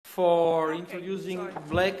for introducing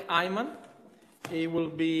Blake Heimann. He will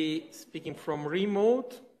be speaking from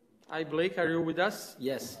remote. Hi, Blake, are you with us?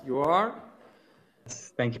 Yes, you are.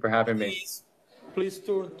 Thank you for having me. Please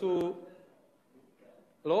turn to,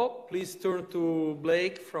 hello, please turn to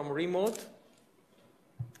Blake from remote.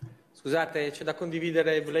 Scusate, c'è da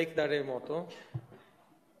condividere Blake da remoto?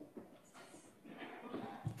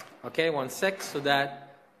 Okay, 1 sec, so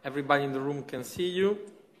that everybody in the room can see you.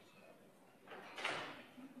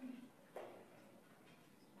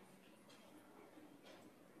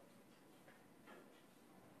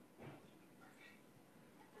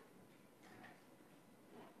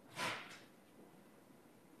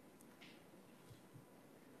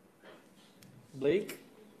 Blake?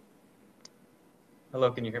 Hello,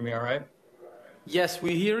 can you hear me all right? Yes,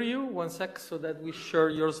 we hear you. 1 sec, so that we share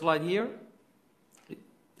your slide here.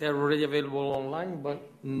 They're already available online, but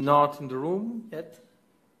not in the room yet.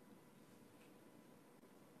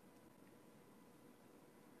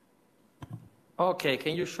 Okay,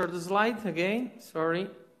 can you share the slide again? Sorry.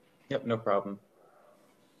 Yep, no problem.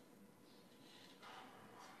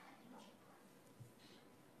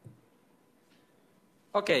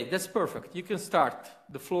 Okay, that's perfect. You can start.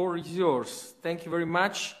 The floor is yours. Thank you very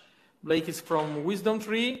much. Blake is from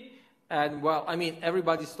WisdomTree. And well, I mean,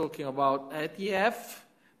 everybody's talking about ETF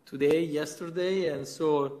today, yesterday, and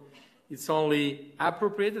so it's only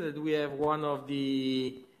appropriate that we have one of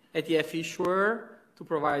the ETF issuer to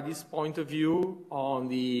provide this point of view on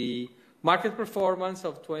the market performance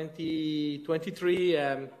of 2023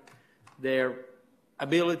 and their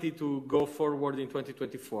ability to go forward in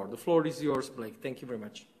 2024. The floor is yours, Blake. Thank you very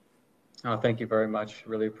much. Oh, thank you very much.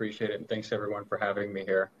 Really appreciate it. And thanks everyone for having me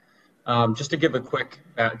here. Just to give a quick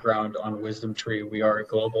background on WisdomTree, we are a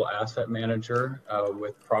global asset manager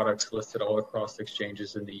with products listed all across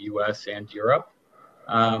exchanges in the US and Europe.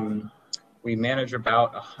 We manage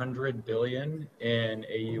about 100 billion in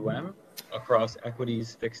AUM across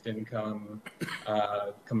equities, fixed income,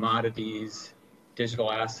 commodities,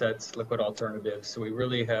 digital assets, liquid alternatives. So we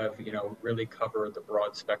really have, really cover the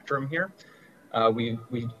broad spectrum here.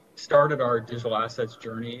 We started our digital assets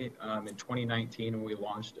journey in 2019 when we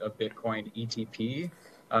launched a Bitcoin ETP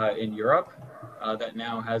in Europe that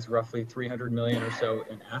now has roughly 300 million or so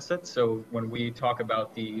in assets. So when we talk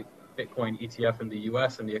about the Bitcoin ETF in the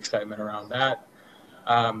US and the excitement around that,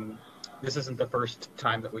 this isn't the first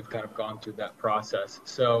time that we've kind of gone through that process.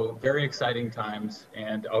 So very exciting times,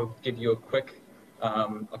 and I'll give you a quick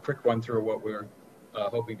run through what we're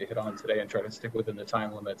hoping to hit on today and try to stick within the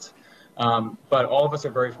time limits. But all of us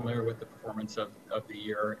are very familiar with the performance of the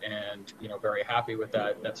year and, very happy with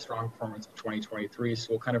that strong performance of 2023. So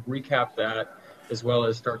we'll kind of recap that as well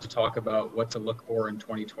as start to talk about what to look for in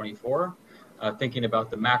 2024, thinking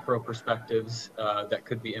about the macro perspectives that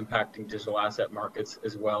could be impacting digital asset markets,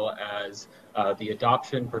 as well as the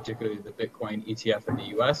adoption, particularly the Bitcoin ETF in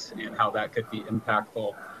the US, and how that could be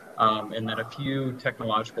impactful. And then a few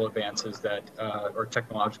technological advances that, or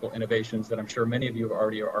technological innovations that I'm sure many of you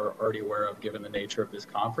are already aware of, given the nature of this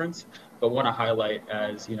conference, but want to highlight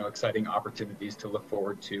as exciting opportunities to look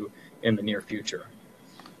forward to in the near future.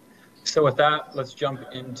 So with that, let's jump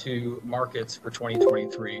into markets for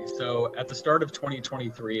 2023. So at the start of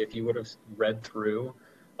 2023, if you would have read through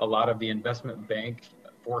a lot of the investment bank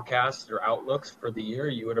forecasts or outlooks for the year,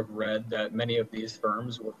 you would have read that many of these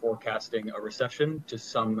firms were forecasting a recession to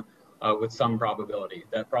some with some probability.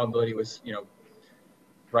 That probability was,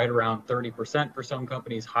 right around 30% for some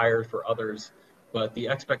companies, higher for others. But the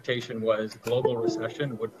expectation was global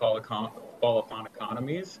recession would fall upon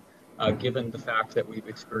economies, given the fact that we've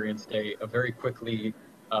experienced a very quickly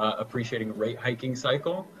appreciating rate hiking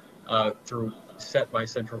cycle set by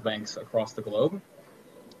central banks across the globe.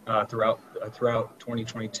 Throughout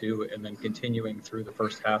 2022 and then continuing through the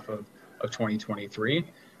first half of 2023.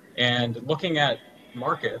 And looking at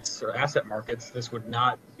markets or asset markets, this would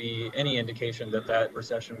not be any indication that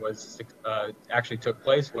recession was actually took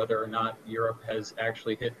place, whether or not Europe has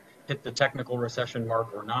actually hit the technical recession mark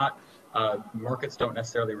or not. Markets don't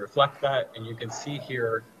necessarily reflect that. And you can see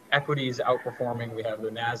here equities outperforming. We have the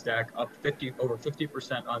NASDAQ up over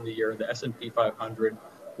 50% on the year, the S&P 500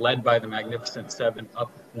 led by the Magnificent Seven, up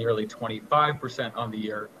nearly 25% on the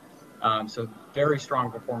year. So very strong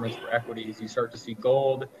performance for equities. You start to see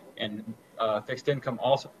gold and fixed income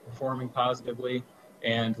also performing positively.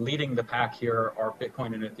 And leading the pack here are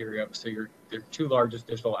Bitcoin and Ethereum. So your two largest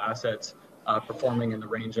digital assets performing in the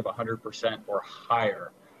range of 100% or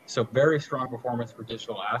higher. So very strong performance for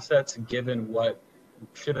digital assets, given what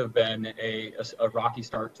should have been a rocky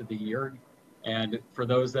start to the year. And for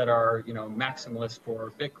those that are, maximalists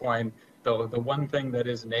for Bitcoin, the one thing that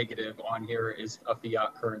is negative on here is a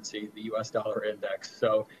fiat currency, the US dollar index.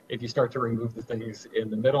 So if you start to remove the things in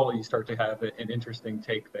the middle, you start to have an interesting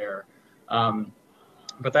take there.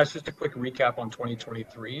 But that's just a quick recap on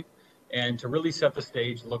 2023. And to really set the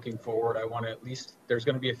stage looking forward, I want to at least, there's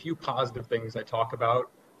going to be a few positive things I talk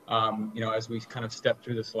about, as we kind of step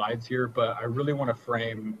through the slides here, but I really want to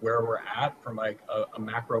frame where we're at from like a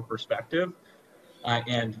macro perspective,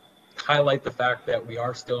 and highlight the fact that we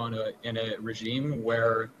are still in a regime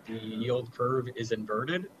where the yield curve is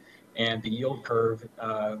inverted, and the yield curve,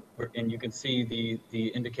 and you can see the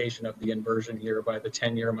indication of the inversion here by the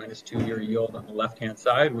 10-year minus 2-year yield on the left-hand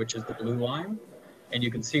side, which is the blue line. And you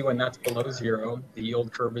can see when that's below zero, the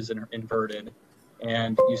yield curve is inverted,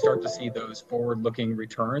 and you start to see those forward-looking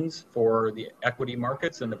returns for the equity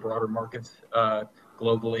markets and the broader markets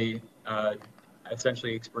globally,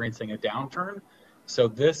 essentially experiencing a downturn. So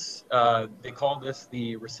this, they call this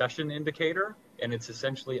the recession indicator, and it's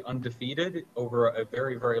essentially undefeated over a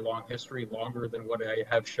very, very long history, longer than what I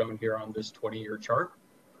have shown here on this 20-year chart.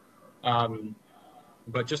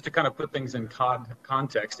 But just to kind of put things in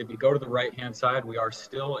context, if you go to the right-hand side, we are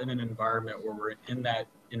still in an environment where we're in that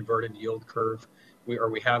inverted yield curve,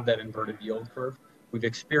 we have that inverted yield curve. We've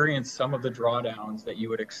experienced some of the drawdowns that you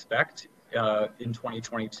would expect in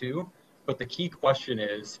 2022, but the key question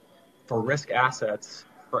is, for risk assets,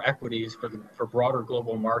 for equities, for broader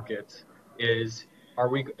global markets, are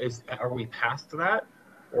we past that,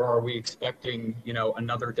 or are we expecting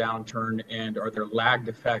another downturn, and are there lagged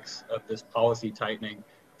effects of this policy tightening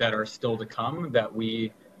that are still to come that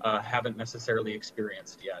we haven't necessarily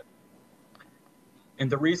experienced yet? And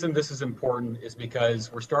the reason this is important is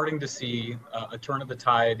because we're starting to see a turn of the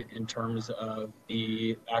tide in terms of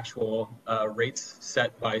the actual rates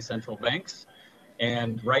set by central banks.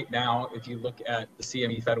 And right now, if you look at the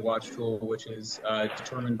CME FedWatch tool, which is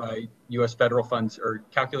determined by U.S. federal funds, or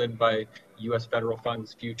calculated by U.S. federal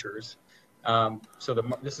funds futures,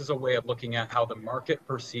 this is a way of looking at how the market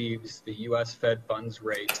perceives the U.S. Fed funds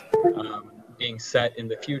rate being set in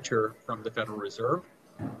the future from the Federal Reserve.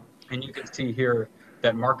 And you can see here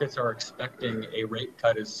that markets are expecting a rate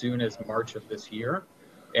cut as soon as March of this year,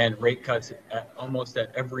 and rate cuts almost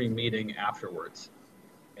at every meeting afterwards.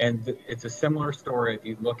 And it's a similar story if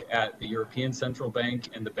you look at the European Central Bank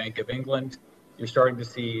and the Bank of England. You're starting to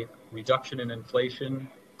see reduction in inflation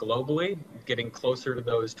globally, getting closer to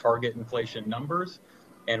those target inflation numbers.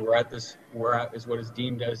 And we're at what is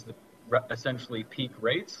deemed as essentially peak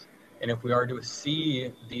rates. And if we are to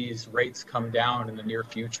see these rates come down in the near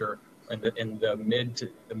future, in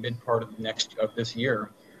the mid part of this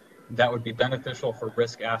year, that would be beneficial for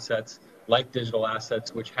risk assets like digital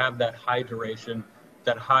assets, which have that high duration,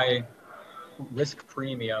 that high risk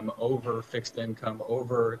premium over fixed income,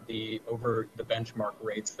 over the benchmark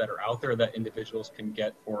rates that are out there that individuals can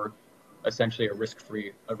get for essentially a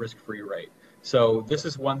risk-free rate. So this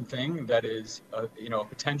is one thing that is a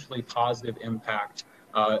potentially positive impact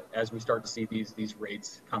as we start to see these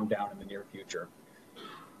rates come down in the near future.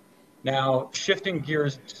 Now, shifting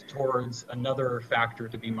gears towards another factor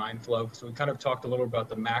to be mindful of. So we kind of talked a little about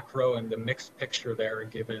the macro and the mixed picture there,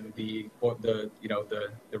 given the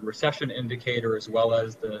recession indicator, as well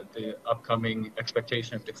as the upcoming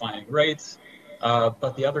expectation of declining rates.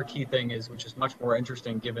 But the other key thing is, which is much more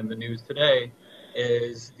interesting given the news today,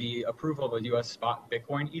 is the approval of a U.S. spot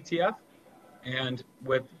Bitcoin ETF. And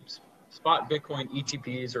with spot Bitcoin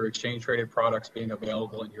ETPs, or exchange traded products, being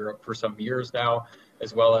available in Europe for some years now,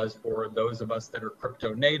 as well as for those of us that are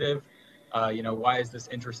crypto native, why is this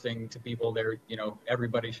interesting to people?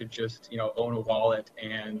 Everybody should just own a wallet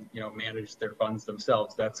and manage their funds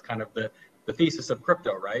themselves. That's kind of the thesis of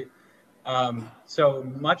crypto, right? So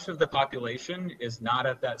much of the population is not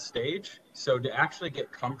at that stage. So to actually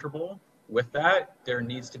get comfortable with that, there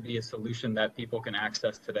needs to be a solution that people can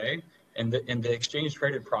access today. And the exchange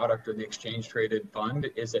traded product, or the exchange traded fund,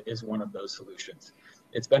 is one of those solutions.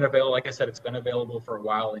 It's been available, like I said, it's been available for a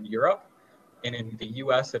while in Europe, and in the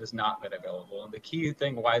US it has not been available. And the key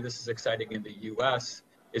thing why this is exciting in the US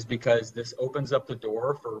is because this opens up the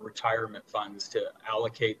door for retirement funds to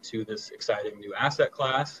allocate to this exciting new asset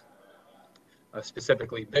class,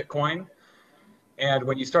 specifically Bitcoin. And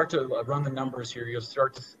when you start to run the numbers here, you'll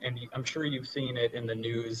start to, and I'm sure you've seen it in the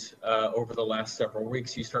news over the last several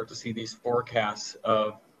weeks, you start to see these forecasts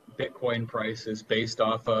of Bitcoin prices based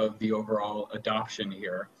off of the overall adoption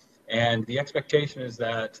here. And the expectation is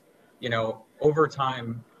that, over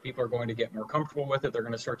time, people are going to get more comfortable with it. They're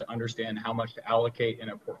going to start to understand how much to allocate in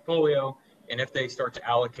a portfolio. And if they start to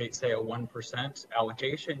allocate, say, a 1%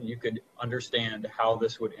 allocation, you could understand how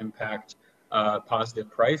this would impact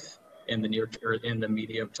positive price in the near or in the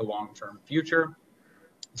medium to long-term future.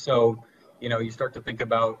 So, you start to think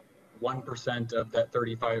about 1% of that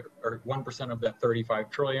 1% of that 35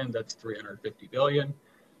 trillion, that's 350 billion.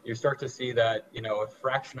 You start to see that, a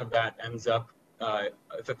fraction of that ends up,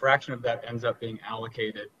 if a fraction of that ends up being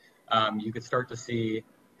allocated, you could start to see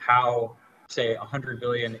how, say, 100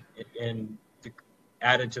 billion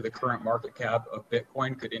added to the current market cap of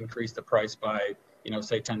Bitcoin could increase the price by,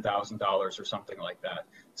 say $10,000 or something like that.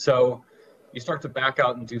 So you start to back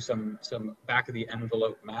out and do some back of the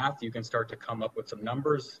envelope math. You can start to come up with some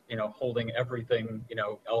numbers, holding everything,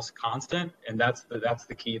 else constant. And that's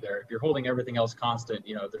the key there. If you're holding everything else constant,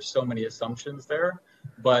 there's so many assumptions there.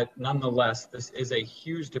 But nonetheless, this is a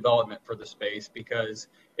huge development for the space because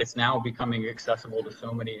it's now becoming accessible to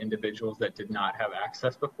so many individuals that did not have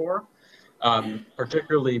access before.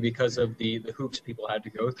 Particularly because of the hoops people had to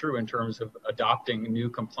go through in terms of adopting new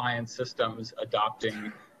compliance systems,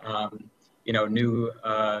 adopting, new,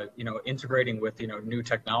 integrating with, new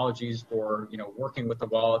technologies for, working with the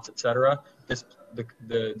wallets, et cetera. The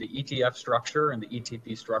ETF structure and the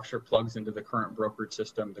ETP structure plugs into the current brokerage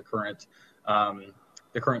system, the current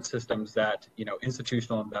systems that,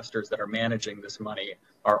 institutional investors that are managing this money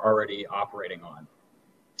are already operating on.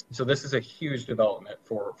 So this is a huge development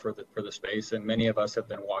for the space, and many of us have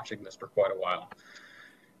been watching this for quite a while.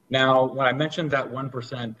 Now, when I mentioned that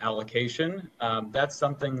 1% allocation, that's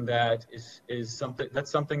something that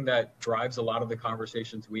that's something that drives a lot of the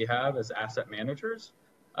conversations we have as asset managers,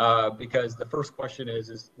 because the first question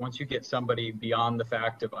is once you get somebody beyond the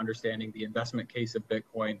fact of understanding the investment case of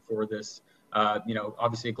Bitcoin for this,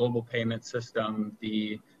 obviously a global payment system,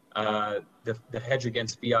 the hedge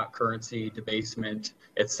against fiat currency, debasement,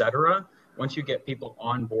 etc. Once you get people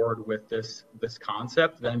on board with this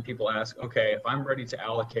concept, then people ask, okay, if I'm ready to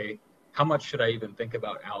allocate, how much should I even think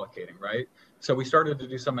about allocating, right? So we started to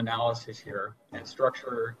do some analysis here and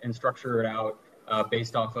structure it out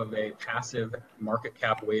based off of a passive market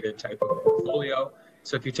cap weighted type of portfolio.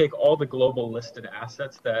 So if you take all the global listed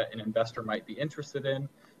assets that an investor might be interested in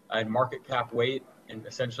and market cap weight and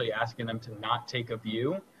essentially asking them to not take a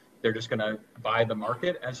view, they're just going to buy the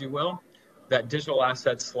market, as you will, that digital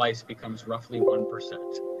asset slice becomes roughly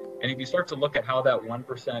 1%. And if you start to look at how that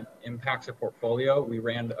 1% impacts a portfolio, we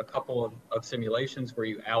ran a couple of simulations where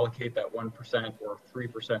you allocate that 1% or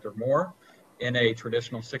 3% or more in a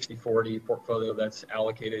traditional 60-40 portfolio that's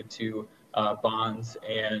allocated to bonds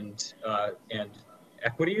and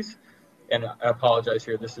equities. And I apologize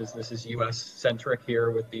here. This is U.S. centric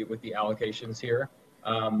here with the allocations here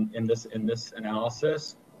in this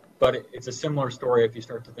analysis. But it's a similar story if you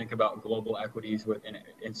start to think about global equities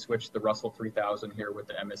and switch the Russell 3000 here with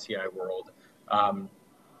the MSCI World.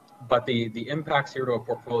 But the impacts here to a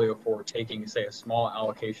portfolio for taking, say, a small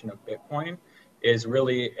allocation of Bitcoin is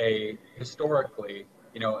really historically,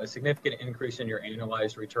 a significant increase in your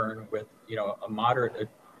annualized return with, a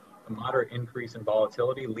moderate increase in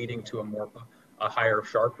volatility leading to a higher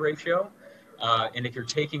Sharpe ratio. And if you're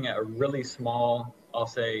taking a really small, I'll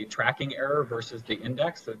say, tracking error versus the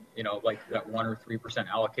index, like that 1 or 3%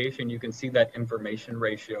 allocation, you can see that information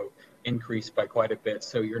ratio increase by quite a bit.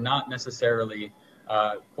 So you're not necessarily,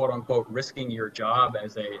 quote unquote, risking your job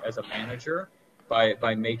as a manager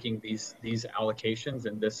by making these allocations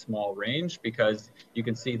in this small range, because you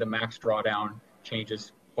can see the max drawdown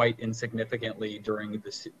changes quite insignificantly during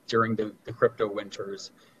the crypto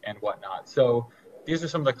winters and whatnot. So these are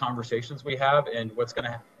some of the conversations we have, and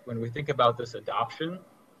when we think about this adoption,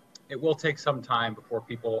 it will take some time before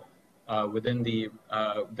people within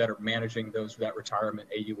that are managing that retirement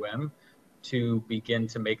AUM to begin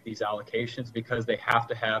to make these allocations, because they have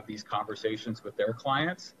to have these conversations with their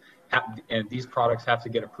clients, and these products have to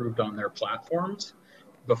get approved on their platforms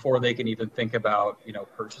before they can even think about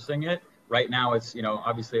purchasing it. Right now, it's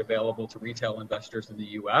obviously available to retail investors in the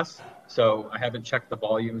U.S. So I haven't checked the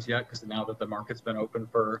volumes yet, because now that the market's been open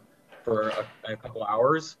for a couple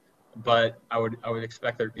hours, but I would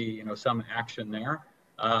expect there'd be some action there.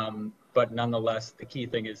 But nonetheless, the key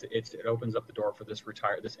thing is it opens up the door for this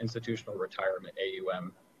institutional retirement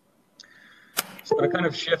AUM. So to kind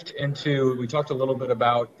of shift into, we talked a little bit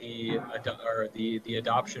about the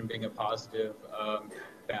adoption being a positive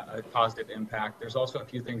impact. There's also a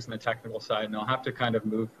few things in the technical side, and I'll have to kind of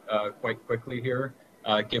move quite quickly here,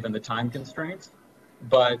 given the time constraints.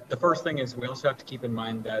 But the first thing is we also have to keep in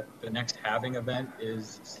mind that the next halving event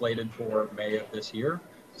is slated for May of this year.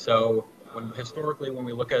 So historically, when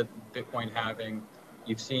we look at Bitcoin halving,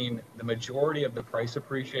 you've seen the majority of the price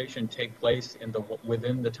appreciation take place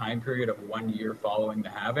within the time period of 1 year following the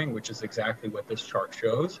halving, which is exactly what this chart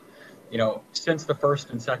shows. since the first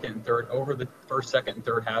and second and third, over the first, second, and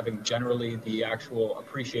third halving, generally the actual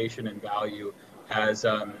appreciation in value has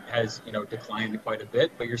declined quite a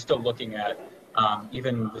bit, but you're still looking at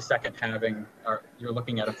even the second halving, you're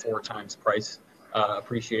looking at a 4 times price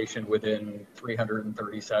appreciation within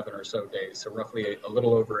 337 or so days, so roughly a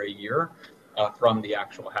little over a year from the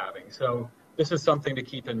actual halving. So this is something to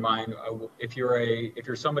keep in mind. If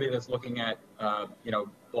you're somebody that's looking at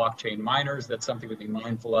blockchain miners, that's something to be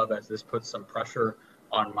mindful of, as this puts some pressure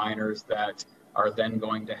on miners that are then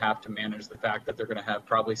going to have to manage the fact that they're going to have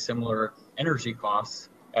probably similar energy costs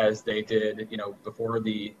as they did before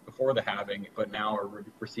the halving, but now are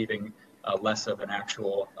receiving less of an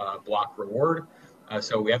actual block reward.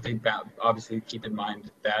 So we have to obviously keep in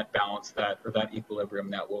mind that balance, that equilibrium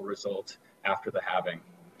that will result after the halving.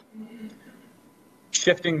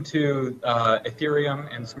 Shifting to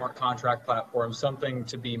Ethereum and smart contract platforms, something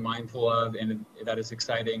to be mindful of and that is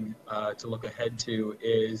exciting to look ahead to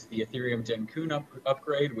is the Ethereum Dencun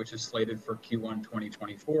upgrade, which is slated for Q1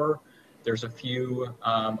 2024. There's a few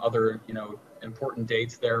other important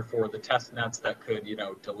dates there for the test nets that could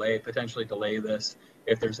potentially delay this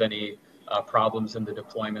if there's any problems in the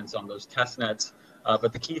deployments on those test nets.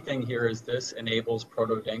 But the key thing here is this enables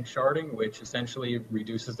proto-dank sharding, which essentially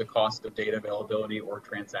reduces the cost of data availability or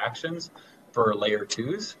transactions for layer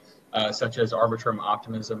 2s, such as Arbitrum,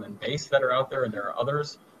 Optimism, and Base that are out there, and there are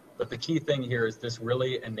others. But the key thing here is this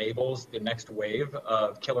really enables the next wave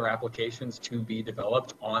of killer applications to be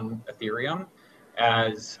developed on Ethereum.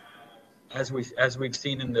 As we've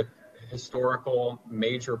seen in the historical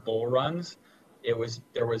major bull runs,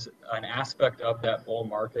 there was an aspect of that bull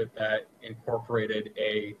market that incorporated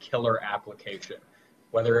a killer application,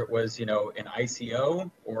 whether it was an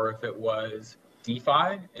ICO or if it was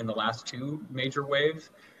DeFi in the last 2 major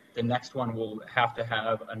waves. The next one will have to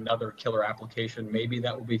have another killer application. Maybe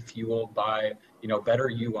that will be fueled by better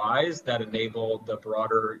UIs that enable the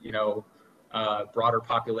broader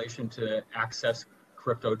population to access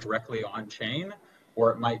crypto directly on chain.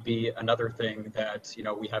 Or it might be another thing that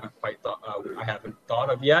we haven't I haven't thought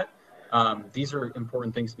of yet. These are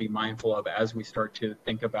important things to be mindful of as we start to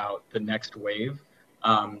think about the next wave.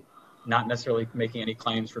 Not necessarily making any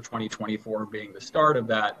claims for 2024 being the start of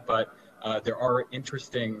that, but there are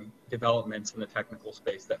interesting developments in the technical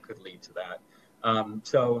space that could lead to that.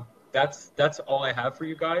 So that's all I have for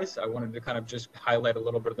you guys. I wanted to kind of just highlight a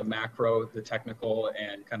little bit of the macro, the technical,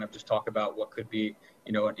 and kind of just talk about what could be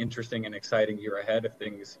an interesting and exciting year ahead if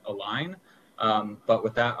things align. But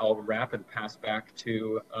with that, I'll wrap and pass back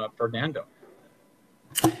to Fernando.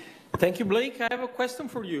 Thank you, Blake. I have a question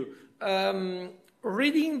for you.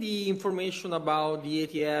 Reading the information about the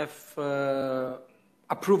ETF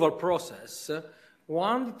approval process,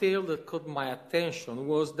 one detail that caught my attention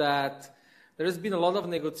was that there has been a lot of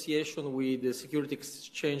negotiation with the Security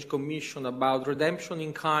Exchange Commission about redemption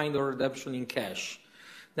in kind or redemption in cash.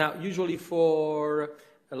 Now, usually for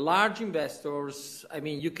large investors, I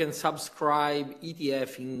mean, you can subscribe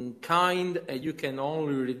ETF in kind and you can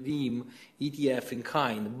only redeem ETF in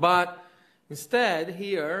kind. But instead,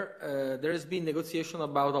 here, there has been negotiation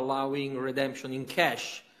about allowing redemption in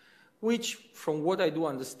cash, which, from what I do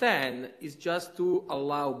understand, is just to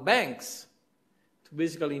allow banks to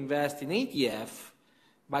basically invest in ETF,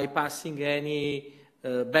 bypassing any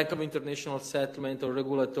Bank of International Settlement or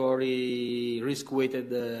regulatory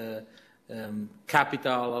risk-weighted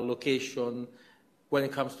capital allocation when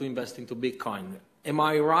it comes to investing to Bitcoin. Am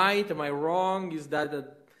I right? Am I wrong? Is that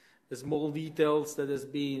the small details that has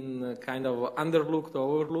been kind of underlooked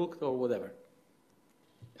or overlooked or whatever?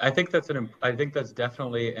 I think that's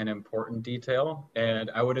definitely an important detail, and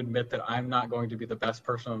I would admit that I'm not going to be the best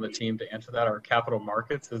person on the team to answer that. Our capital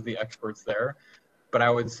markets is the experts there, but I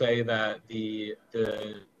would say that the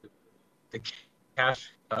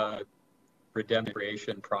cash redemption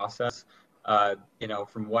creation process,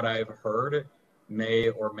 from what I've heard, may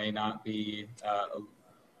or may not be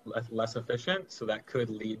less efficient, so that could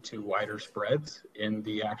lead to wider spreads in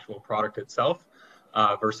the actual product itself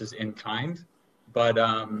versus in kind. But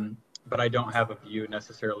I don't have a view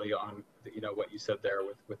necessarily on what you said there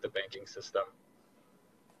with the banking system.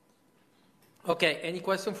 Okay, any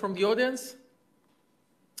question from the audience?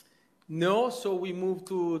 No, so we move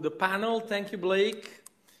to the panel. Thank you, Blake,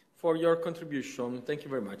 for your contribution. Thank you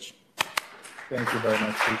very much. Thank you very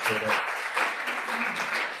much. Appreciate it.